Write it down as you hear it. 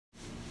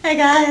Hey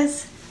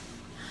guys!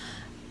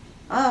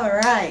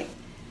 Alright,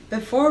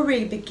 before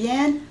we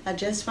begin, I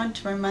just want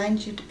to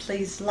remind you to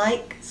please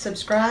like,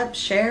 subscribe,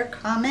 share,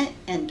 comment,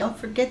 and don't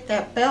forget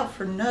that bell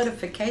for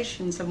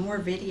notifications of more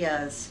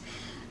videos.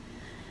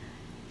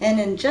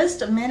 And in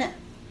just a minute,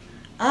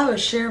 I will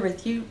share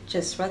with you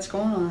just what's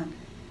going on.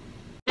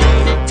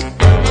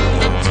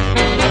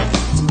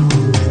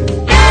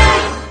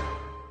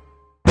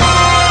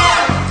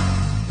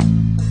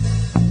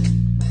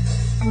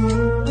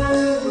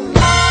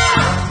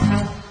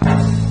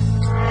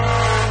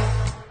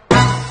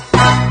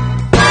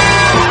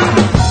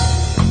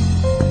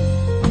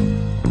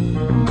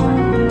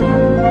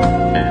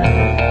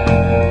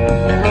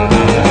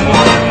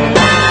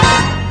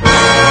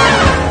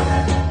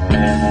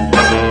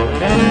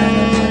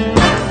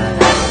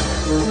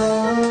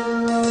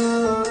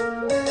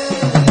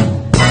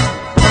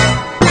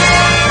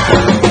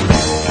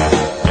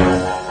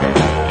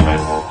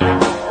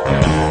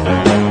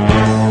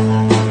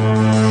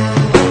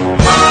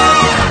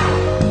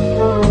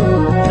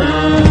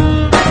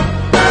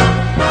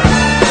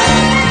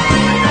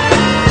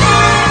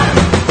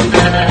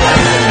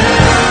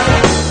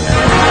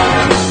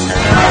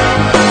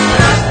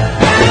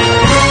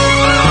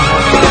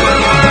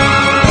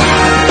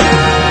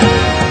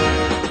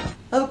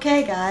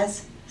 Okay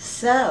guys,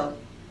 so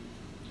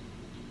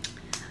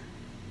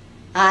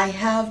I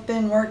have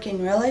been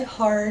working really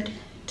hard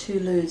to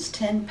lose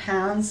 10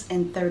 pounds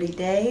in 30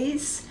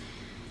 days,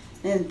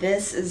 and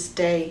this is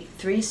day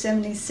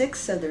 376,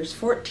 so there's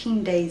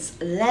 14 days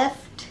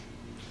left,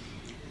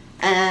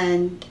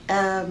 and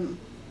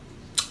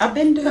I've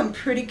been doing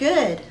pretty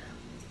good.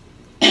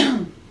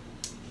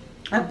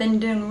 I've been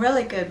doing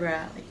really good,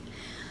 Riley.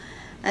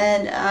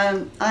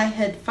 And I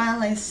had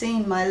finally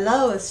seen my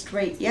lowest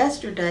rate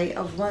yesterday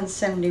of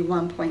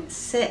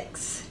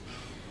 171.6,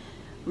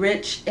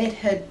 which it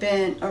had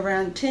been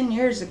around 10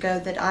 years ago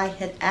that I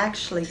had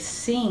actually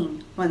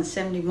seen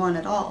 171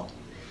 at all.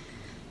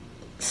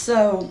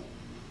 So,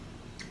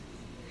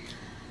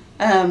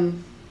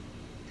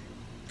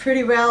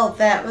 pretty well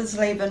that was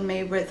leaving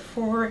me with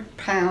 4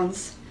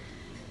 pounds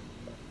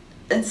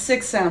and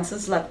 6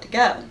 ounces left to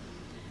go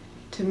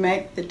to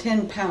make the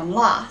 10-pound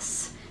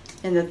loss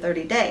in the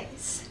 30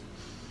 days.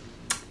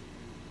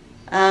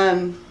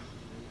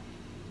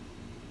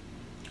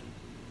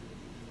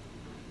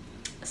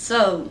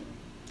 So,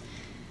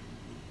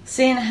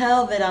 seeing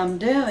how that I'm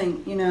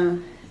doing, you know,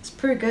 it's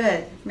pretty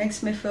good. It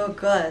makes me feel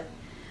good.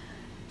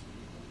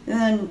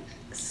 And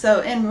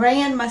so, in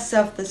weighing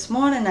myself this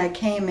morning, I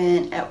came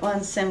in at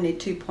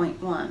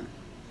 172.1.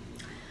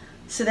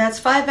 So that's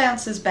 5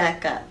 ounces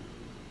back up.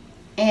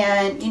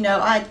 And, you know,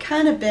 I'd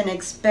kind of been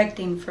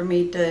expecting for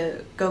me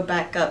to go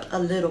back up a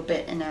little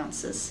bit in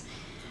ounces.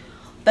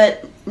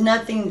 But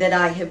nothing that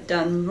I have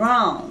done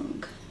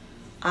wrong.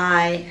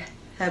 I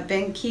have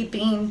been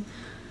keeping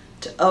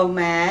to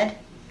OMAD.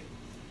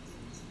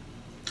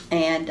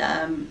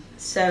 And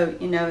so,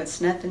 you know,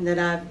 it's nothing that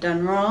I've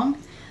done wrong.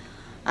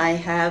 I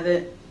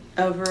haven't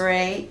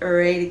overate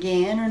or ate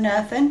again or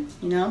nothing,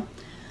 you know.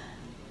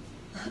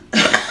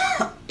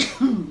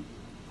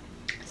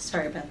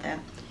 Sorry about that.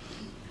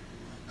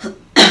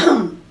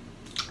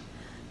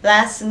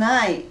 Last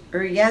night,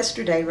 or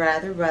yesterday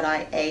rather, what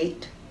I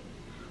ate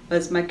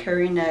was my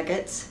curry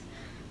nuggets,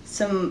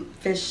 some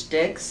fish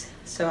sticks,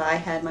 so I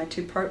had my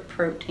 2-part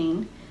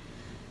protein,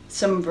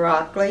 some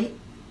broccoli,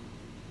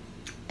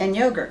 and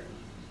yogurt.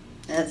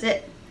 That's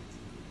it.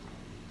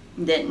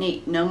 Didn't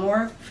eat no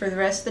more for the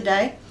rest of the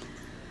day.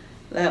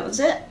 That was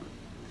it.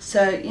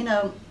 So, you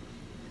know,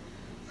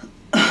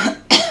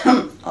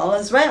 all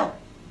is well.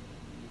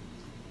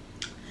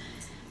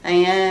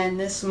 And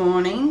this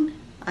morning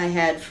I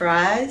had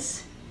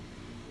fries,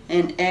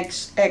 an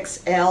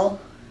XXL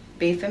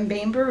beef and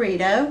bean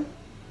burrito,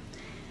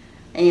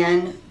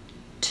 and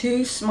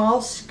 2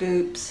 small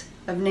scoops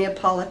of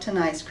Neapolitan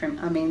ice cream.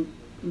 I mean,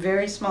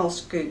 very small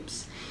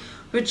scoops,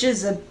 which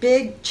is a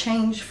big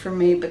change for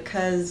me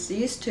because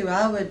used to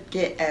I would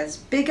get as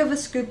big of a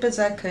scoop as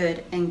I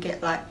could and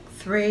get like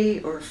 3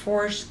 or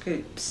 4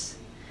 scoops.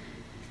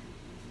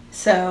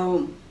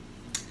 So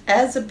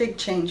that's a big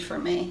change for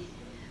me.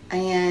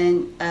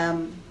 And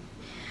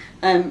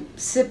I'm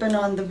sipping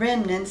on the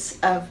remnants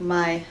of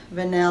my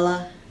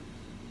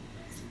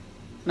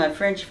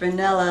French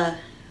vanilla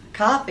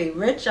coffee,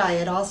 which I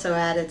had also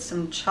added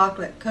some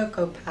chocolate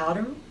cocoa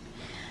powder.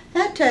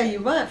 And I tell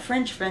you what,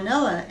 French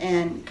vanilla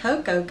and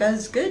cocoa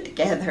goes good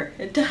together.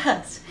 It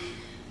does.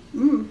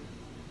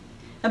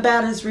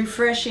 About as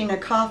refreshing a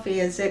coffee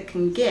as it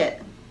can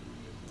get,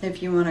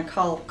 if you want to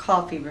call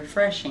coffee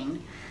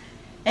refreshing.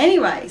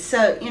 Anyway,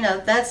 so, you know,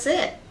 that's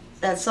it.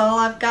 That's all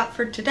I've got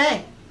for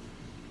today.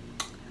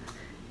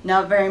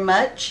 Not very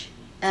much,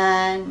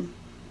 and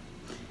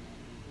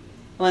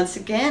once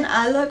again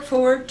I look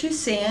forward to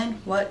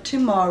seeing what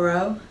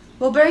tomorrow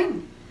will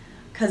bring,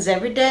 because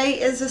every day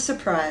is a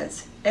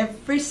surprise.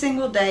 Every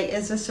single day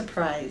is a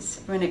surprise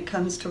when it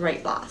comes to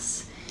weight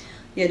loss.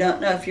 You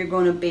don't know if you're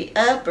going to be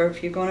up or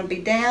if you're going to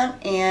be down.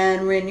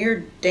 And when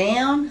you're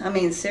down, I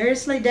mean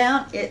seriously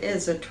down, it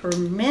is a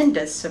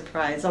tremendous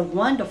surprise, a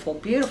wonderful,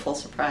 beautiful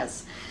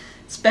surprise.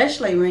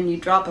 Especially when you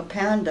drop a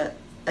pound a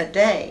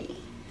day.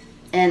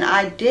 And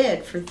I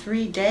did for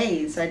 3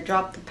 days. I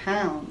dropped a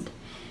pound.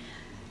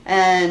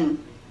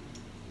 And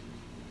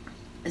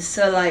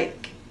so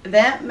like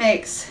that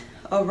makes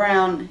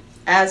around,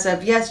 as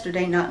of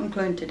yesterday, not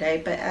including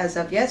today, but as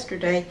of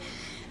yesterday,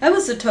 that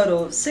was a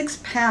total of 6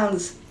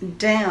 pounds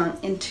down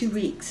in 2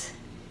 weeks.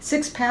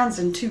 6 pounds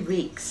in 2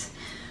 weeks.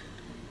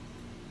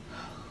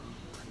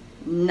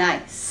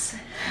 Nice.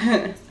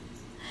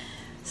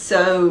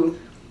 So,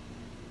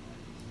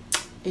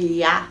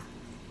 yeah.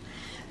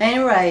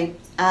 Anyway,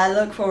 I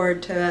look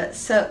forward to it.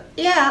 So,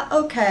 yeah,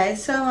 okay.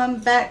 So I'm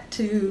back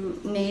to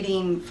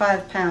needing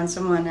 5 pounds,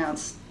 someone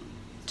else,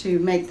 to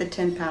make the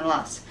 10-pound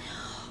loss.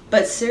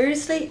 But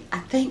seriously, I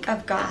think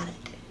I've got it.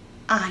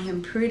 I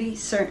am pretty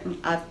certain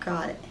I've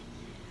got it.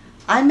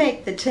 I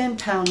make the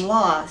 10-pound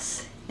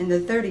loss in the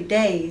 30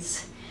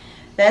 days.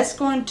 That's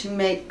going to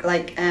make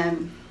like,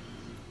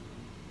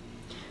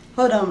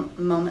 hold on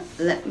a moment.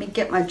 Let me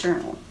get my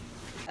journal.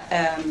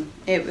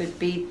 It would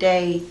be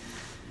day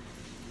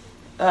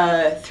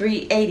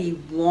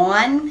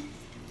 381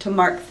 to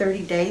mark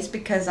 30 days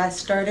because I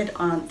started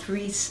on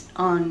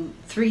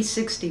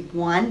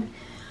 361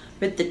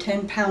 with the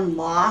 10-pound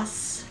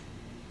loss.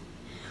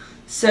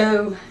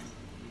 So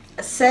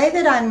say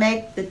that I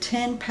make the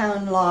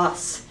 10-pound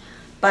loss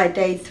by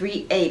day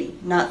 380,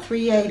 not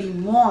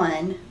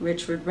 381,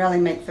 which would really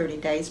make 30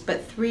 days,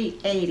 but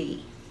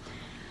 380.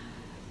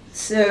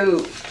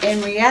 So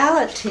in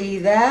reality,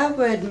 that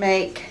would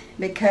make,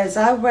 because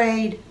I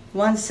weighed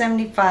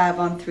 175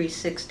 on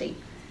 360,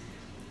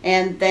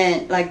 and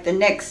then like the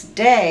next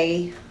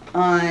day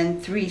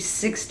on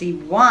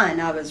 361,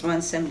 I was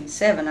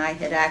 177. I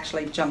had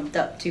actually jumped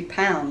up 2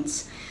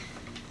 pounds.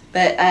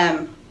 But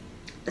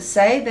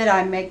say that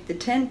I make the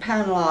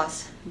 10-pound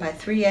loss by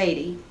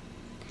 380,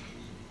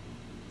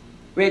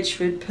 which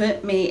would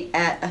put me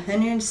at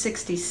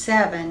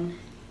 167.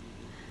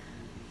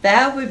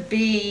 That would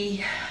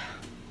be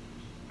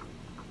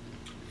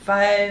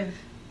 5.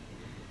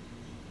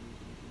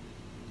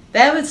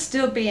 That would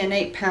still be an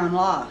 8-pound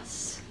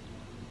loss.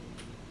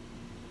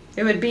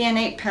 It would be an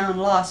 8-pound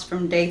loss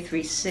from day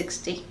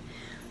 360,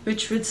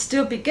 which would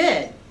still be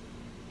good.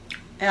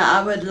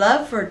 I would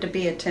love for it to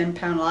be a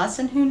 10-pound loss,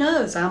 and who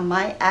knows, I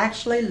might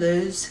actually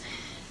lose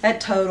a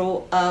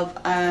total of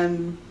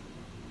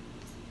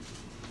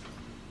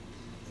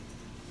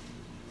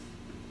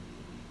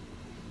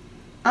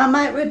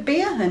would be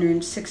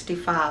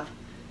 165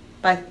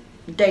 by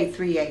day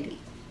 380.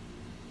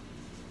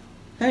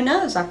 Who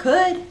knows, I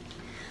could.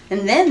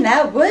 And then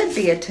that would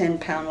be a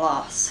 10-pound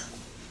loss.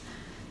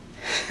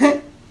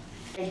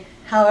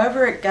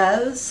 However it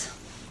goes,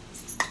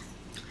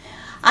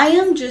 I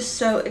am just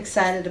so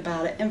excited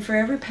about it. And for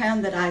every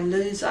pound that I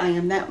lose, I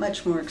am that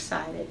much more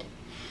excited.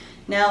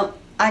 Now,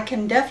 I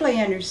can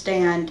definitely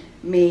understand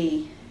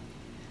me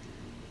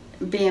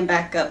being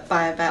back up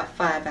by about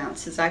 5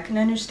 ounces. I can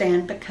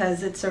understand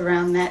because it's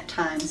around that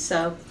time.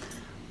 So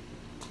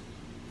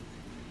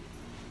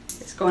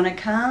it's going to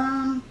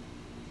come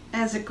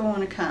as it's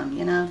going to come,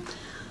 you know.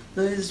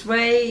 Lose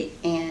weight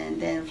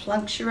and then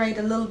fluctuate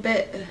a little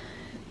bit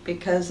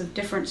because of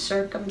different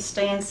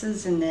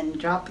circumstances and then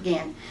drop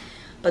again.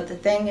 But the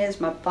thing is,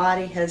 my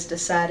body has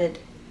decided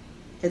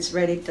it's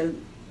ready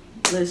to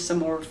lose some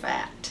more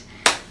fat,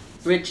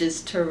 which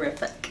is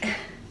terrific.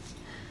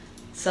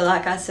 So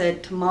like I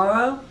said,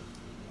 tomorrow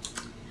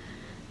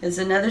is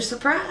another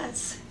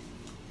surprise,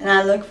 and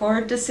I look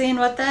forward to seeing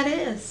what that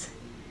is.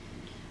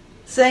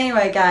 So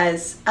anyway,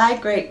 guys, I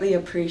greatly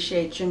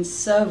appreciate you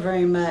so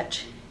very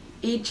much.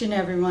 Each and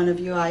every one of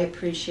you, I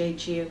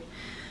appreciate you.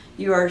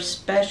 You are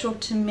special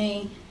to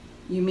me.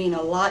 You mean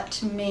a lot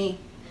to me.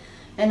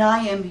 And I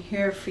am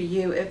here for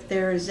you if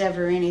there is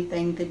ever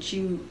anything that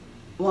you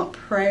want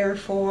prayer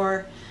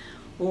for,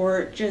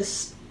 or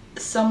just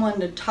someone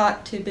to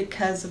talk to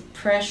because of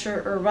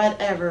pressure or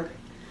whatever.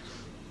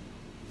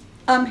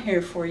 I'm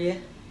here for you.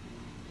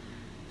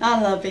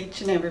 I love each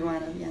and every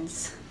one of you.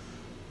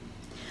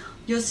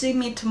 You'll see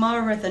me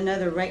tomorrow with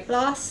another weight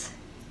loss.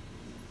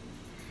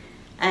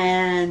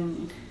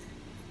 And,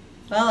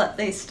 well, at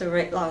least a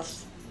weight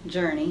loss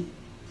journey.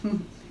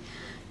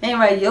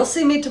 Anyway, you'll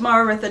see me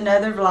tomorrow with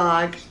another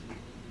vlog.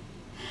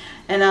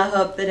 And I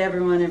hope that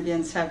every one of you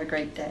have a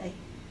great day.